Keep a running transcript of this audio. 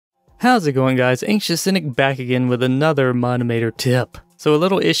How's it going, guys? Anxious Cynic back again with another Mine-imator tip. So a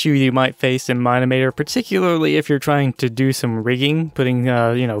little issue you might face in Mine-imator, particularly if you're trying to do some rigging, putting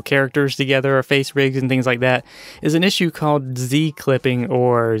characters together or face rigs and things like that, is an issue called Z clipping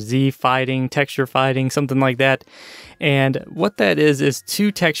or Z fading, texture fading, something like that. And what that is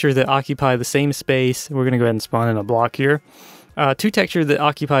two textures that occupy the same space. We're going to go ahead and spawn in a block here. Two textures that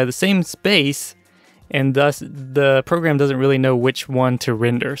occupy the same space, and thus the program doesn't really know which one to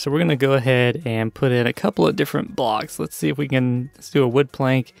render. So we're going to go ahead and put in a couple of different blocks. Let's see if we can, let's do a wood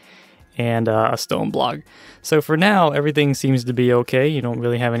plank and a stone block. So for now, everything seems to be okay. You don't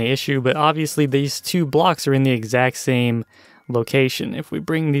really have any issue, but obviously these two blocks are in the exact same location. If we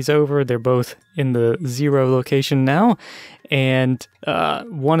bring these over, they're both in the 0 location now, and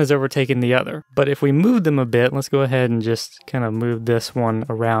one has overtaken the other. But if we move them a bit, let's go ahead and just kind of move this one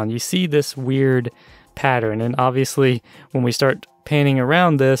around. You see this weird pattern, and obviously when we start panning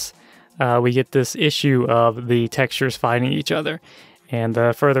around this, we get this issue of the textures fighting each other. And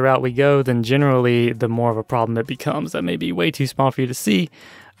the further out we go, then generally the more of a problem it becomes. That may be way too small for you to see,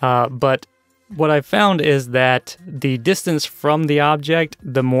 but what I've found is that the distance from the object,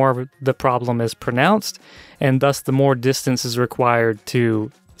 the more the problem is pronounced, and thus the more distance is required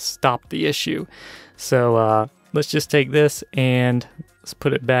to stop the issue. So let's just take this and let's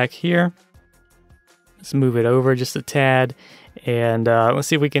put it back here. Let's move it over just a tad, and let's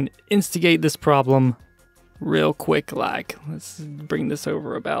see if we can instigate this problem real quick. Like, let's bring this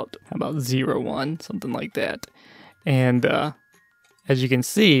over about 0.1, something like that. And as you can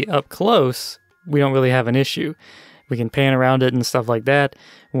see up close, we don't really have an issue. We can pan around it and stuff like that.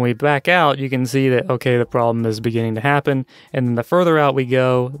 When we back out, you can see that, okay, the problem is beginning to happen. And then the further out we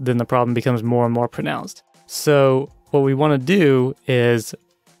go, then the problem becomes more and more pronounced. So what we want to do is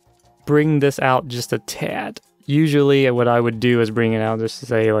bring this out just a tad. Usually what I would do is bring it out just to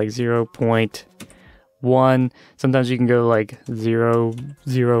say like 0.1. Sometimes you can go like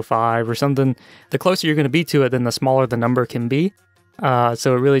 0.05 or something. The closer you're going to be to it, then the smaller the number can be.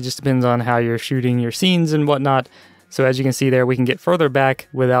 So it really just depends on how you're shooting your scenes and whatnot. So as you can see there, we can get further back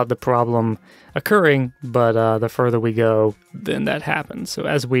without the problem occurring, but the further we go, then that happens. So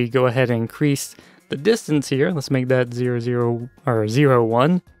as we go ahead and increase the distance here, let's make that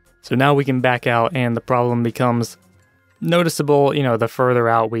 0.1. So now we can back out and the problem becomes noticeable, the further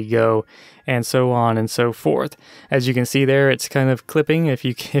out we go, and so on and so forth. As you can see there, it's kind of clipping, if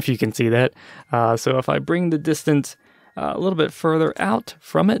you can see that. So if I bring the distance a little bit further out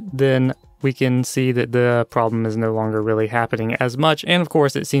from it, then we can see that the problem is no longer really happening as much. And of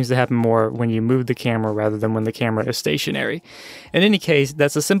course, it seems to happen more when you move the camera rather than when the camera is stationary. In any case,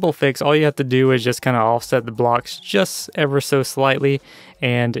 that's a simple fix. All you have to do is just kind of offset the blocks just ever so slightly,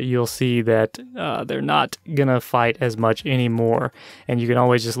 and you'll see that they're not gonna fight as much anymore. And you can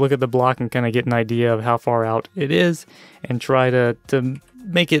always just look at the block and kind of get an idea of how far out it is and try to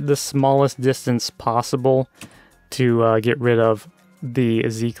make it the smallest distance possible to get rid of the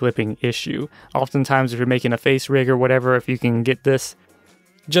Z clipping issue. Oftentimes if you're making a face rig or whatever, if you can get this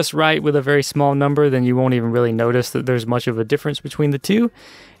just right with a very small number, then you won't even really notice that there's much of a difference between the two,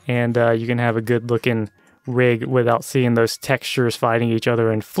 and you can have a good looking rig without seeing those textures fighting each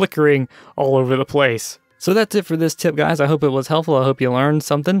other and flickering all over the place. So that's it for this tip, guys. I hope it was helpful. I hope you learned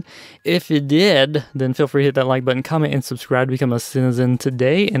something. If you did, then feel free to hit that like button, comment, and subscribe to become a citizen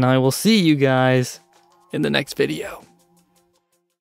today, and I will see you guys in the next video.